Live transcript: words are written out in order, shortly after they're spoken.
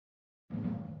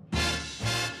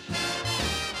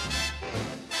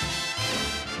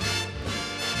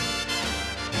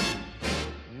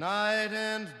night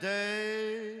and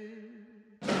day.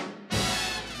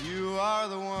 You are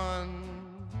the one.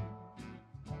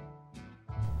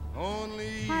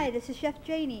 Only. Hi, this is Chef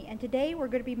Janie, and today we're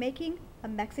going to be making a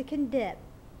Mexican dip.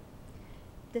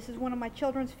 This is one of my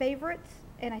children's favorites,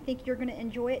 and I think you're going to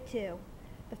enjoy it too.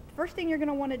 The first thing you're going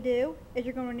to want to do is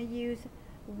you're going to use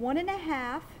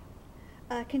 1.5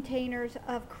 containers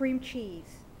of cream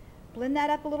cheese. Blend that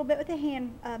up a little bit with a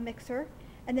hand mixer,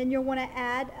 and then you'll want to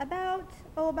add about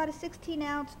a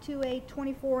 16-ounce to a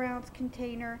 24-ounce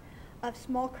container of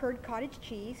small curd cottage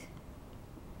cheese.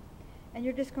 And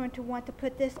you're just going to want to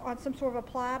put this on some sort of a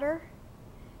platter.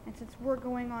 And since we're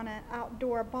going on an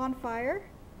outdoor bonfire,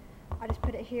 I just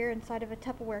put it here inside of a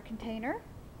Tupperware container.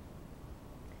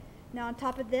 Now on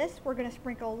top of this, we're going to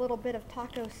sprinkle a little bit of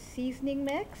taco seasoning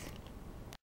mix. Just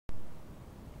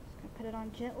going to put it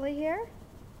on gently here.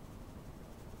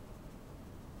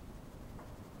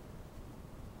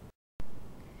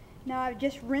 Now I've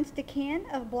just rinsed a can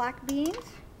of black beans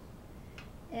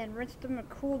and rinsed them and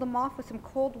cooled them off with some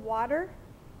cold water,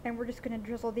 and we're just going to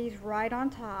drizzle these right on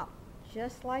top,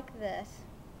 just like this.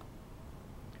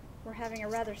 We're having a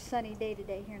rather sunny day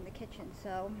today here in the kitchen,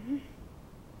 so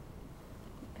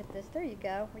put this, there you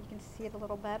go, where you can see it a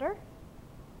little better.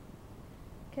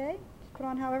 Okay, just put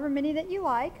on however many that you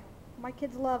like. My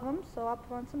kids love them, so I'll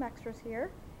put on some extras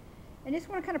here. And just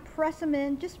want to kind of press them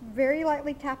in, just very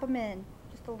lightly tap them in,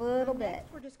 just a little bit.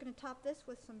 Next, we're just going to top this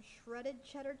with some shredded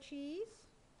cheddar cheese.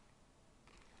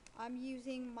 I'm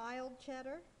using mild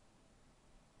cheddar.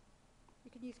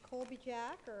 You can use Colby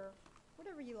Jack or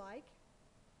whatever you like.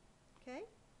 Okay.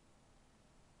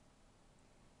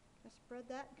 Just spread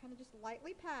that and kind of just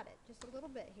lightly pat it, just a little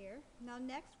bit here. Now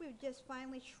next, we've just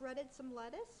finely shredded some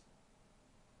lettuce.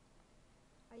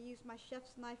 I used my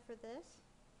chef's knife for this.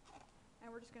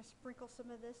 And we're just going to sprinkle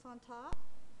some of this on top.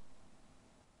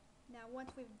 Now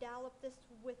once we've dolloped this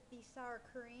with the sour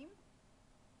cream,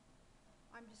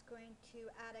 I'm just going to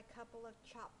add a couple of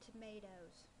chopped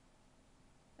tomatoes.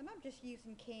 And I'm just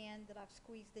using canned that I've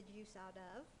squeezed the juice out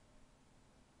of.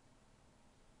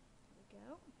 There we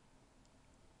go.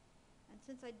 And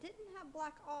since I didn't have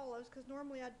black olives, because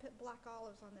normally I'd put black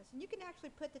olives on this, and you can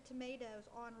actually put the tomatoes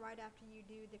on right after you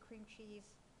do the cream cheese,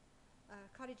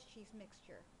 cottage cheese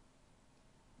mixture.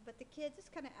 But the kids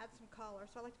just kind of add some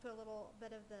color, so I like to put a little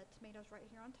bit of the tomatoes right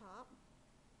here on top.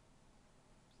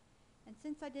 And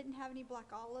since I didn't have any black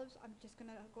olives, I'm just going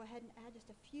to go ahead and add just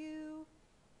a few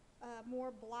more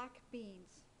black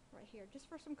beans right here, just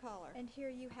for some color. And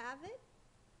here you have it,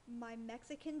 my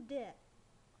Mexican dip.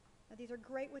 Now these are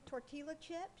great with tortilla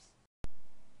chips.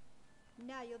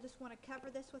 Now you'll just want to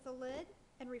cover this with a lid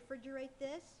and refrigerate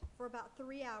this for about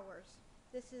 3 hours.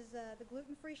 This is the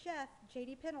gluten-free chef,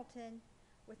 J.D. Pendleton,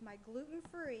 with my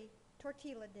gluten-free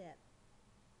tortilla dip.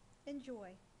 Enjoy.